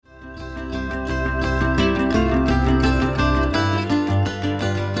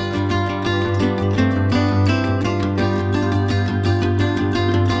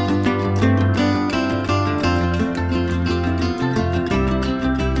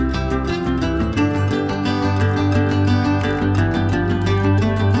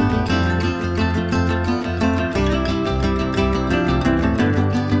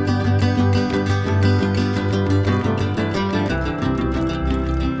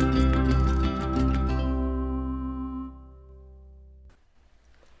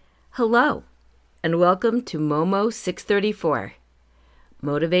Hello, and welcome to Momo 634,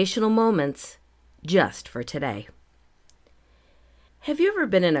 Motivational Moments just for today. Have you ever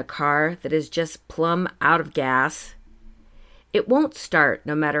been in a car that is just plumb out of gas? It won't start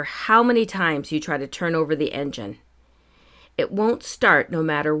no matter how many times you try to turn over the engine. It won't start no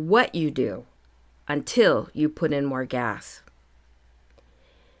matter what you do until you put in more gas.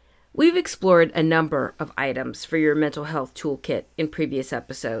 We've explored a number of items for your mental health toolkit in previous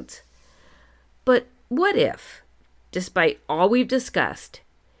episodes. But what if, despite all we've discussed,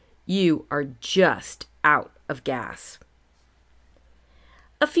 you are just out of gas?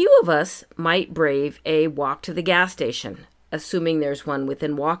 A few of us might brave a walk to the gas station, assuming there's one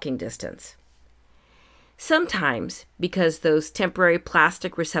within walking distance. Sometimes, because those temporary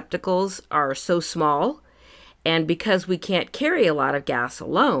plastic receptacles are so small, and because we can't carry a lot of gas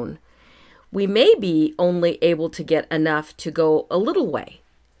alone, we may be only able to get enough to go a little way.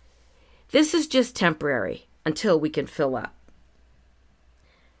 This is just temporary until we can fill up.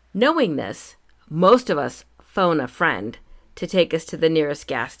 Knowing this, most of us phone a friend to take us to the nearest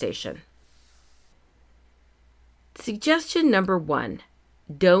gas station. Suggestion number 1,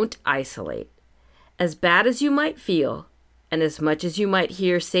 don't isolate. As bad as you might feel, and as much as you might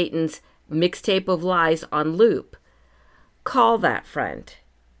hear Satan's mixtape of lies on loop, call that friend.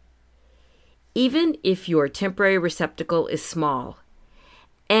 Even if your temporary receptacle is small,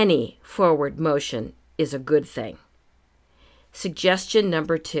 any forward motion is a good thing. Suggestion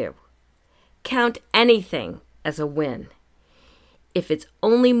number 2, count anything as a win. If it's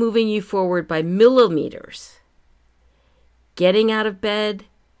only moving you forward by millimeters, getting out of bed,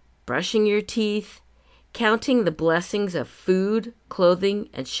 brushing your teeth, counting the blessings of food, clothing,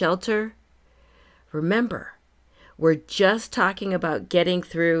 and shelter. Remember, we're just talking about getting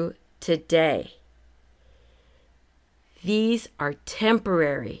through today. These are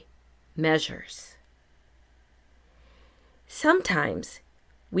temporary measures. Sometimes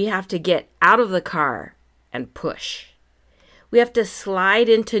we have to get out of the car and push. We have to slide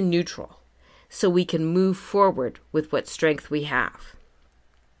into neutral so we can move forward with what strength we have.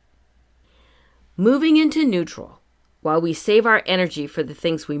 Moving into neutral while we save our energy for the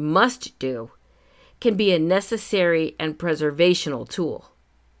things we must do can be a necessary and preservational tool.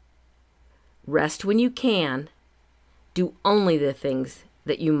 Rest when you can. Do only the things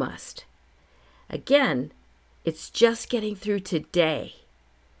that you must. Again, it's just getting through today,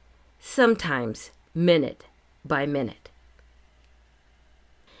 sometimes minute by minute.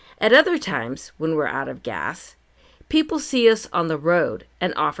 At other times, when we're out of gas, people see us on the road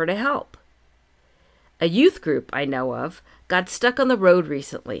and offer to help. A youth group I know of got stuck on the road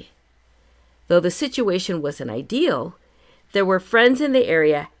recently. Though the situation wasn't ideal, there were friends in the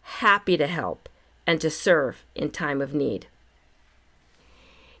area happy to help and to serve in time of need.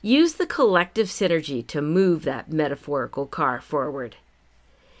 Use the collective synergy to move that metaphorical car forward.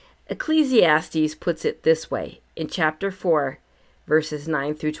 Ecclesiastes puts it this way in chapter 4, verses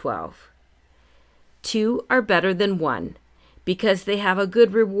 9 through 12. 2 are better than 1, because they have a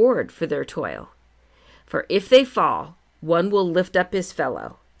good reward for their toil. For if they fall, one will lift up his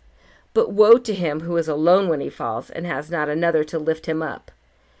fellow. But woe to him who is alone when he falls and has not another to lift him up.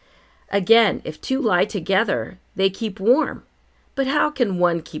 Again, if 2 lie together, they keep warm. But how can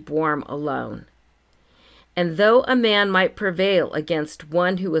one keep warm alone? And though a man might prevail against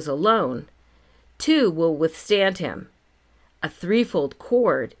one who is alone, 2 will withstand him. A threefold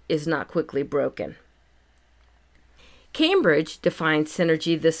cord is not quickly broken. Cambridge defines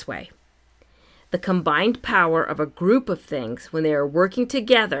synergy this way: the combined power of a group of things when they are working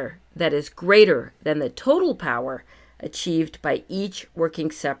together that is greater than the total power achieved by each working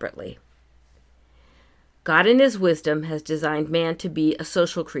separately. God in his wisdom has designed man to be a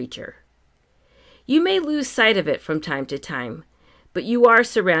social creature. You may lose sight of it from time to time, but you are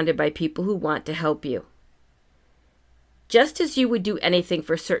surrounded by people who want to help you. Just as you would do anything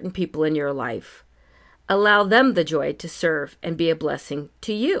for certain people in your life, allow them the joy to serve and be a blessing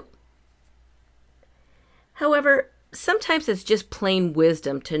to you. However, sometimes it's just plain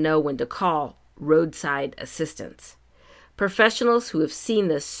wisdom to know when to call roadside assistance. Professionals who have seen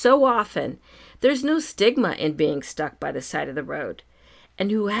this so often, there's no stigma in being stuck by the side of the road,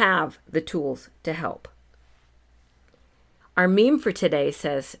 and who have the tools to help. Our meme for today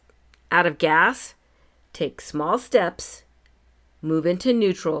says, out of gas, take small steps, move into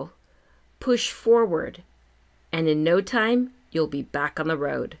neutral, push forward, and in no time, you'll be back on the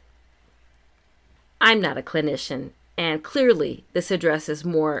road. I'm not a clinician, and clearly this addresses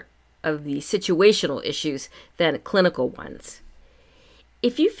more of the situational issues than clinical ones.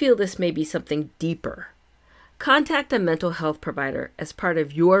 If you feel this may be something deeper, contact a mental health provider as part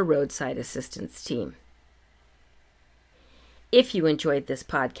of your roadside assistance team. If you enjoyed this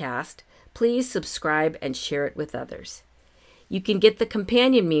podcast, please subscribe and share it with others. You can get the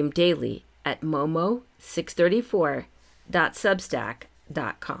companion meme daily at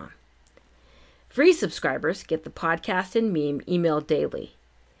momo634.substack.com. Free subscribers get the podcast and meme emailed daily.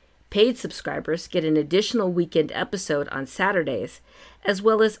 Paid subscribers get an additional weekend episode on Saturdays, as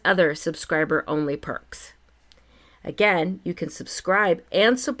well as other subscriber-only perks. Again, you can subscribe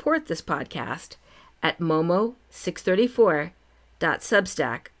and support this podcast at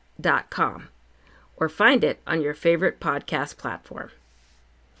momo634.substack.com or find it on your favorite podcast platform.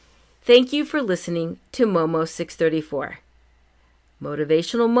 Thank you for listening to Momo 634.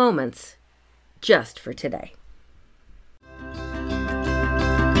 Motivational moments just for today.